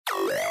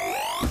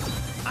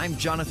I'm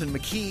Jonathan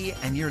McKee,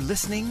 and you're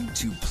listening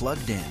to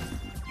Plugged In.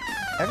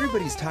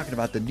 Everybody's talking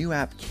about the new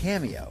app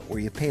Cameo, where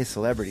you pay a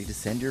celebrity to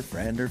send your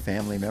friend or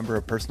family member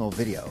a personal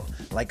video,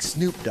 like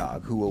Snoop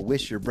Dogg, who will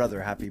wish your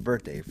brother happy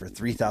birthday for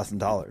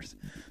 $3,000.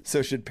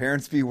 So should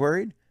parents be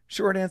worried?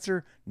 Short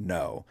answer,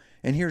 no.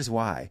 And here's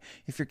why.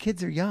 If your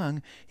kids are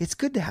young, it's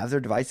good to have their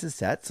devices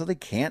set so they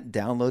can't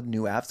download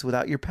new apps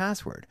without your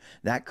password.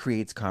 That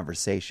creates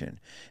conversation.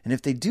 And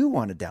if they do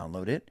want to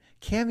download it,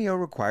 Cameo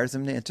requires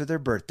them to enter their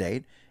birth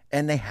date,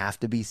 and they have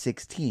to be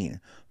 16.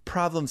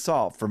 Problem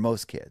solved for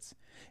most kids.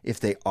 If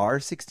they are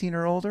 16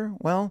 or older,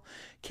 well,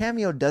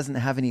 Cameo doesn't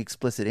have any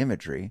explicit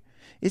imagery.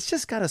 It's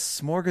just got a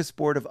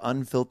smorgasbord of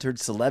unfiltered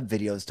celeb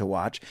videos to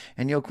watch,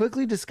 and you'll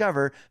quickly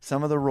discover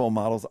some of the role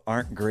models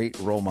aren't great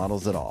role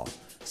models at all.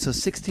 So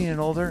 16 and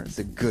older is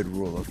a good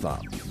rule of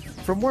thumb.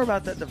 For more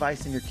about that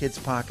device in your kid's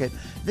pocket,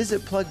 visit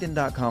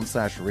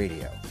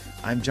pluggedin.com/radio.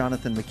 I'm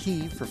Jonathan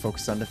McKee for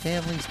Focus on the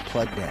Family's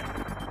Plugged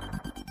In.